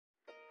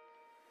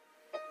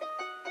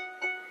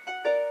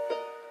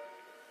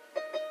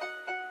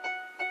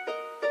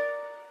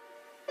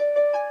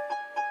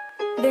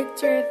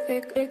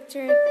Victerrific.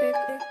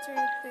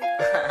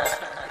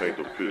 Paint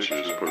the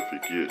pictures,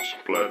 perfect itch,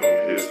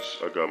 platinum hits.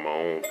 I got my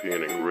own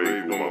pen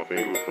engraved with my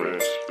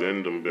fingerprints.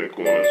 Bend them bent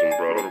corners and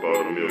brought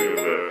about $1 million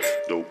back.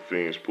 Dope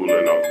fiends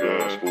pulling out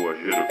guns for a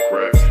hit or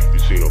crack. You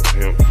seen a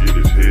pimp get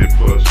his head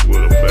bust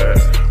with a bat.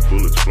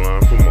 Bullets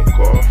flying from a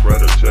car,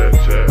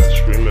 rat-a-tat-tat.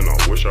 Screaming,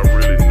 I wish I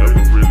really never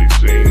really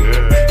seen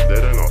that.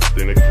 That ain't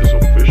authentic, it's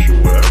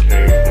official where I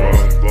came from.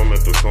 Bum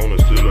at the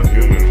corner, still a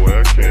human where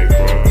I came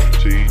from.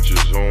 To each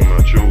his own, I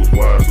chose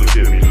wise, look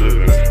at me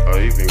living.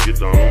 I even get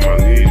down on my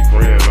knees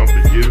praying I'm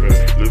forgiven.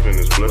 Living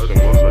this blessing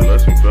was a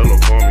lesson, fell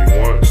upon me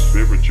once.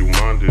 Spiritual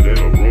minded in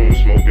a room,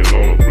 smoking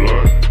on a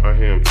blunt. I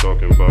hear him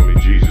talking about me,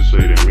 Jesus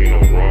say they mean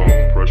no wrong.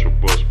 Pressure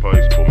bust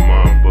pipes, but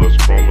mine bust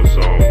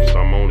chromosomes.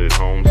 I'm on it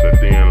home,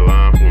 set the in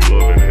line from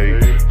love and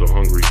hate. The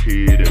hungry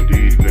kid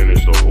indeed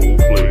finished the whole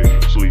plate.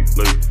 Sleep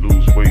late,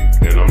 lose weight,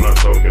 and I'm not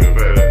talking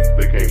fat.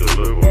 They can't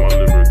deliver my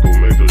lyrical,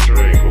 make the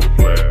train go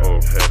flat.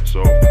 Off hats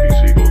off,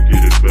 PC go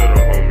get it better,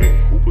 homie.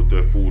 Who put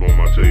that food on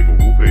my table?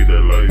 Who paid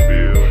that light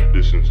bill?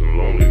 Distance and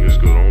loneliness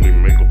could only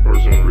make a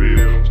person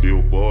real.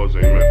 Steel bars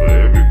ain't meant for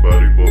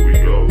everybody, but we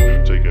go.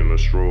 Taking a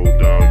stroll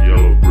down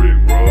yellow brick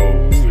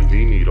road.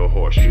 He need a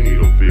horse, she need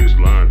a fixed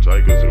line,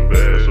 tigers and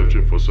bears.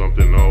 Searching for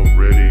something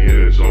already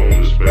in its own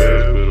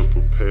despair. Better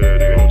prepare,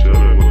 they don't tell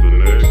it what the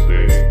next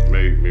thing.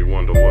 Made me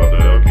wonder why the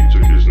alky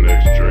took his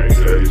next drink.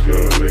 Daddy's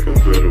gonna make a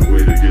better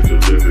way to get to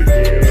live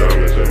again.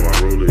 Diamonds in my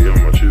rollie, all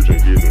my children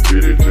getting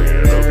fitted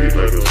tan. I'll be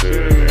like a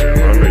synonym.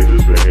 I made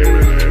this for him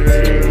and him.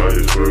 King might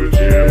his first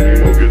gym,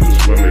 he won't get to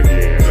swim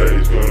again.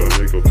 Daddy's gonna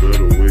make a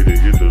better way to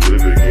get to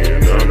live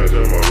again. Diamonds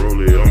in my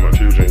rollie, all my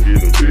children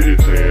getting fitted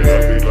tan.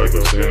 I'll be like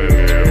a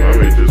synonym. I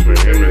made this for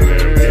him and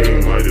him.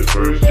 King might his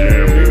first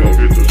gym, he won't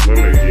get to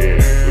swim again.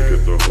 Look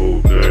at the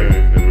whole thing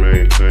and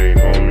maintain,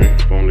 homie.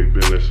 Phony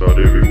business out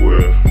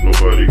everywhere,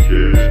 nobody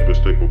cares. But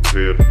stay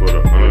prepared for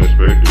the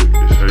unexpected.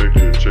 It's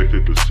hectic, checked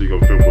it to see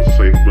if it was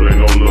safe, but ain't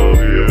no love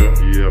here.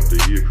 Year after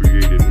year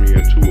created me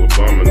into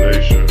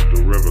abomination.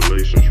 The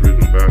revelations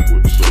written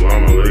backwards.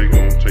 Salam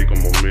alaikum, take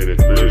 'em a minute,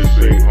 let it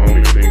sink,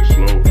 homie. Think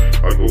slow,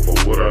 I go for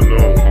what I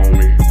know,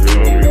 homie. They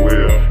know me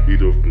well,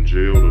 either from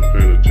jail, the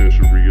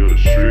penitentiary, or the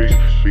streets.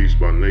 Beast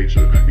by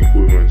nature,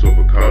 equivalent of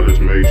a college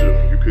major.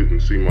 You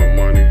couldn't see my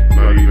money,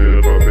 not even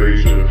if I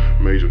paid you.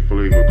 Major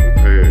flavor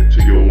compared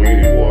to your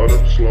weenie water.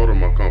 Slaughter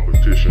my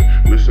competition,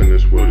 listen,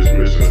 this what is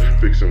missing.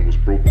 Fixing was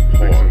broke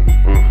apart.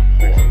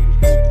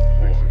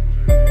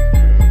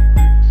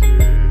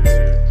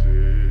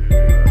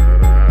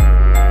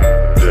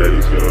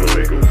 Daddy's gonna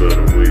make a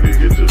better way to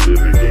get to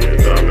live again.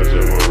 Diamonds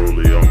in my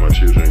rollie, all my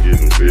children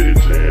getting fitted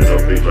tan.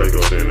 I'll be like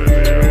a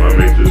synonym. I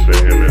make this for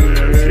him and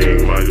him. King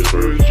might his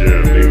first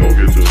gym, he won't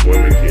get to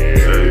swim again.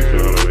 Daddy's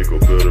gonna make a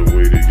better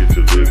way to get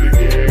to live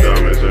again.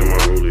 Diamonds in my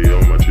rollie,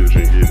 all my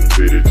children getting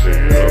fitted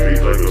tan. I'll be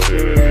like a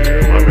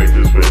synonym. I make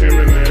this for him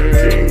and him.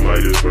 King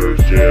might his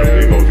first gym,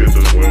 he won't get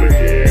to swim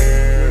again.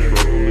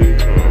 Trouble it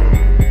comes,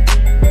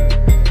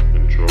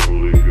 and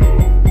trouble it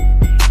goes.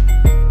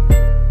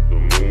 The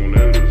moon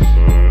and the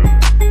sun,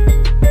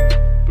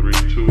 3,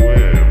 2,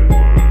 and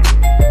 1.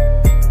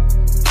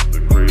 The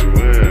cradle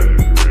and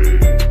the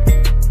grave,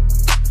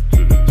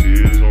 to the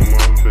tears on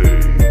my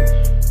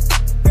face.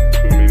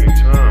 Too many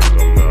times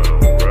I'm not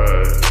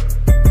alright.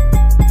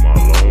 My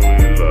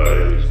lonely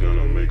life is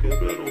gonna make a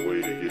better way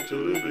to get to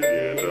live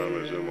again.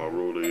 Diamonds in my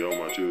rollie, all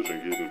my children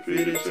getting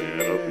fitted tan.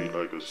 I'll be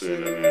like a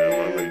synonym.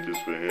 I make this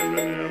for him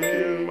and him.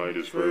 King might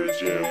his first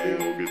gym, he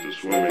won't get to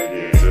swim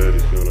again.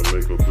 Daddy's gonna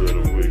make a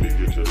better way to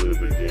get to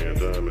live again.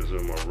 Diamonds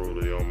in my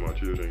rollie, all my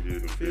children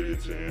getting fitted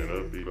tan.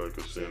 I'll be like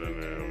a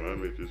synonym. I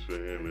make this for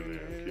him and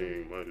him.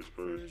 King might his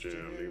first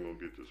gym, he won't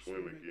get to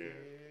swim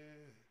again.